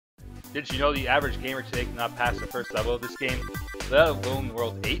Did you know the average gamer today cannot pass the first level of this game, let alone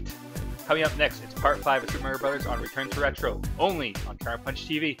World 8? Coming up next, it's part 5 of Super Mario Bros. On Return to Retro, only on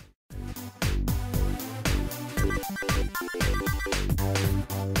CounterPunchTV.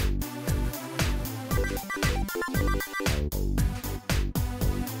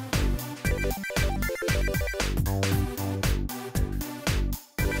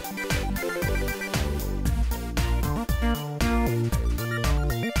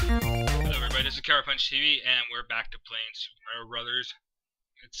 This is CounterPunchTV, and we're back to playing Super Mario Brothers.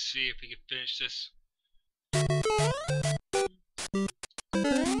 Let's see if we can finish this.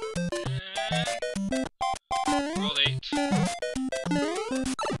 And World 8. If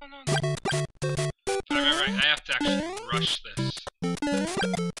I remember right, I have to actually rush this.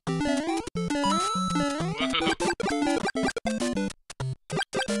 Woohoo!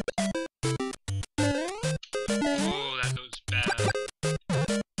 Oh, that goes bad.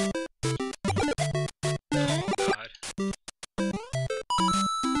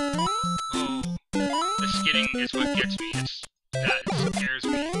 Is what gets me. That scares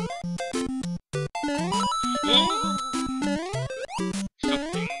me. Whoa!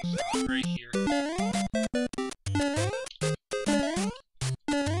 Something's not right here.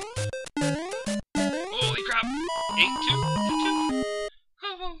 Holy crap! 8-2?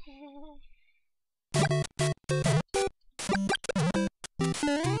 8-2?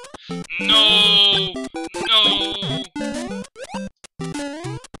 No! No!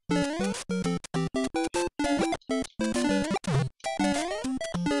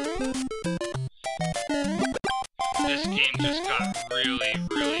 This game just got really,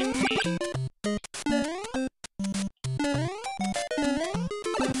 really mean.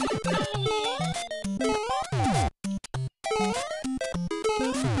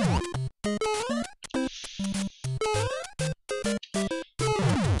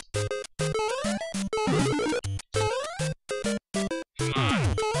 Come on.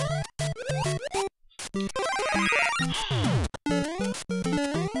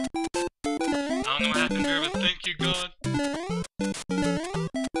 I don't know what happened there, but thank you, God.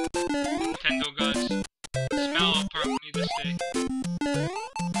 Nintendo gods, smile apart with me this day.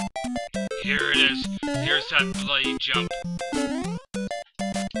 Here it is. Here's that bloody jump.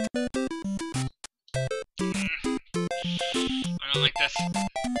 I don't like this.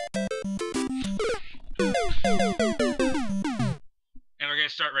 And we're gonna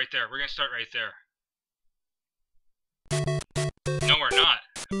start right there. We're gonna start right there. No, we're not.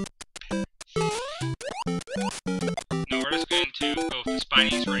 No, we're just going to go with the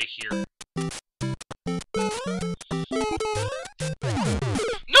spinies right here.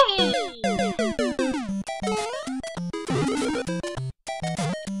 No!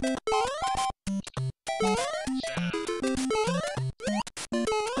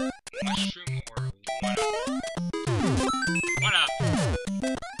 Mushroom or 1-up? 1-up!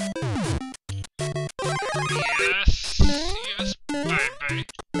 Yes! Yes, baby!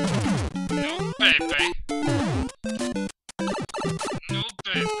 No, baby! No,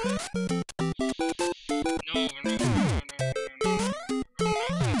 baby! No, no, no, no, no, no.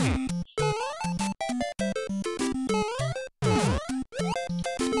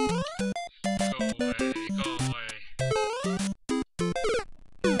 Go away, go away.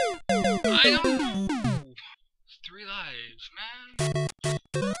 I don't know! 3 lives, man.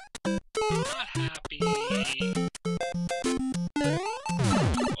 I'm not happy.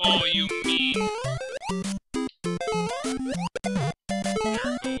 Oh, you mean. There,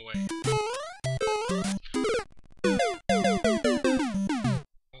 go away.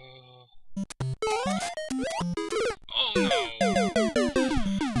 Oh no!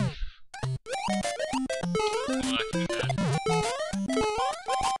 Oh, that could be bad.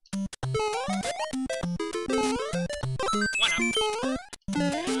 1-up.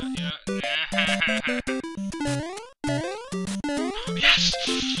 Yeah. Yes!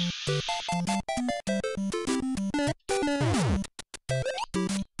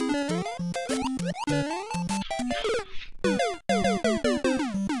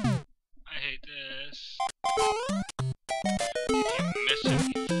 I hate this. If you miss him,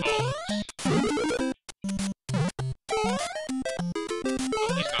 he falls.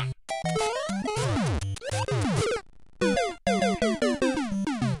 Oh, he's gone.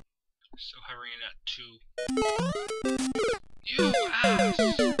 So hovering at 2. You ass!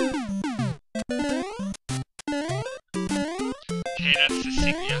 Okay, that's the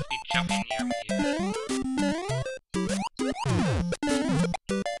secret. You have to be jumping near me.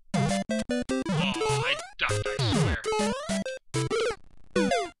 Oh, I ducked, I swear.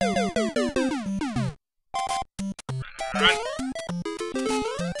 Run, run,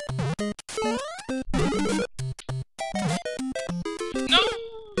 run.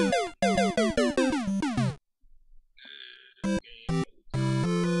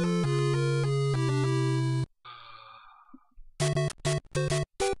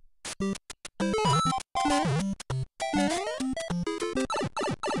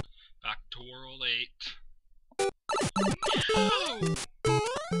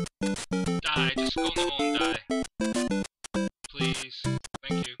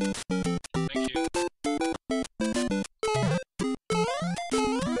 Thank you. Thank you.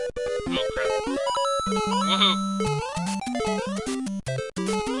 Oh crap.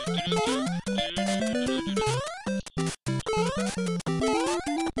 Whoa!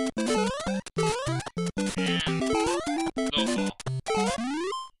 And low fall.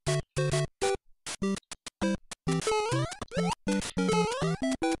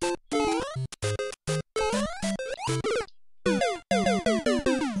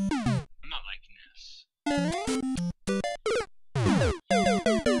 I'm not liking this.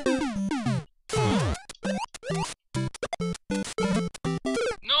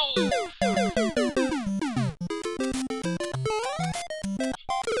 No!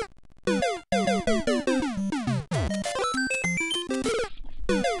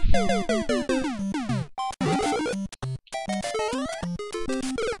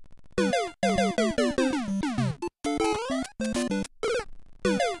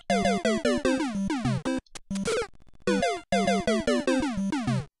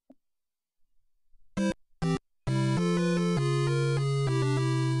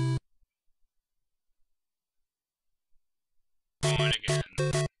 Going again.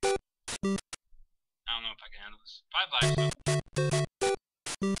 I don't know if I can handle this. 5 lives though.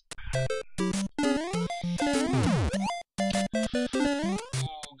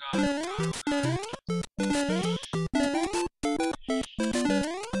 Oh god, oh god, oh god.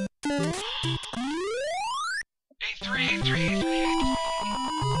 8-3, 8-3, 8-3.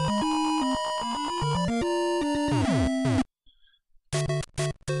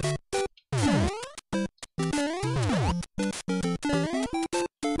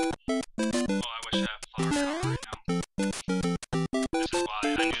 Oh, I wish I had flower power right now. This is why I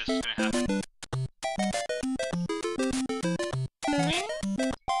knew this was gonna happen.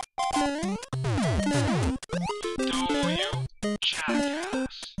 Do you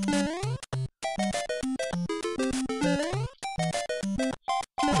jackass?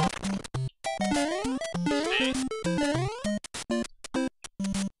 Stay.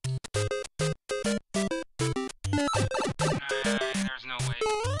 There's no way.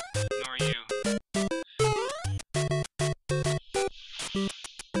 Nor you.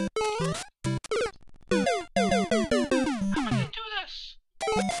 How am I gonna do this?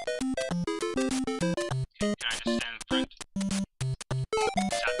 Okay, can I just stand in front?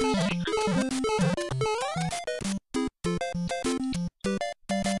 Is that the secret?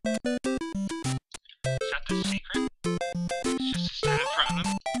 Is that the secret? It's just to stand in front of them?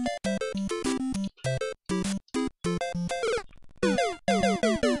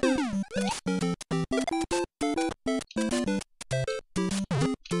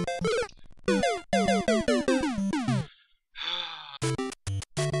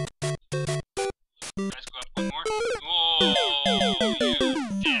 Let's go up one more. Oh, you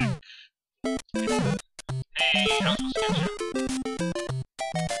dick. Hey, I was supposed to catch you.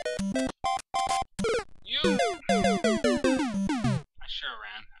 You! I sure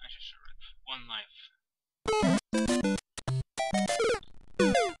ran. I just sure ran. 1 life.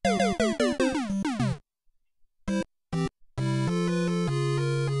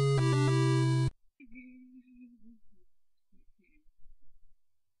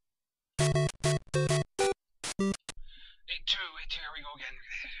 Wait, here we go again.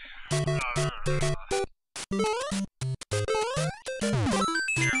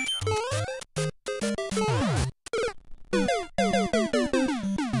 There we go.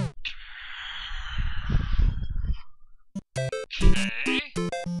 Okay.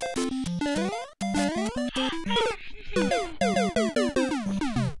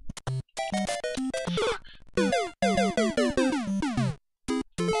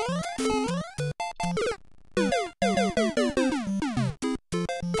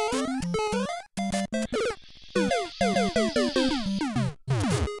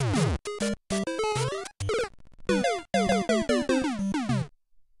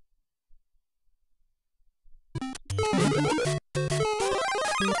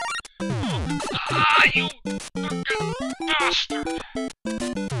 Ah, you fucking bastard!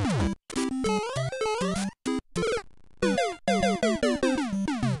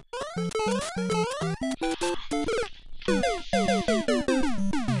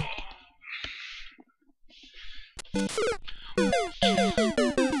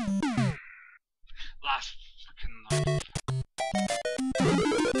 Last fucking life.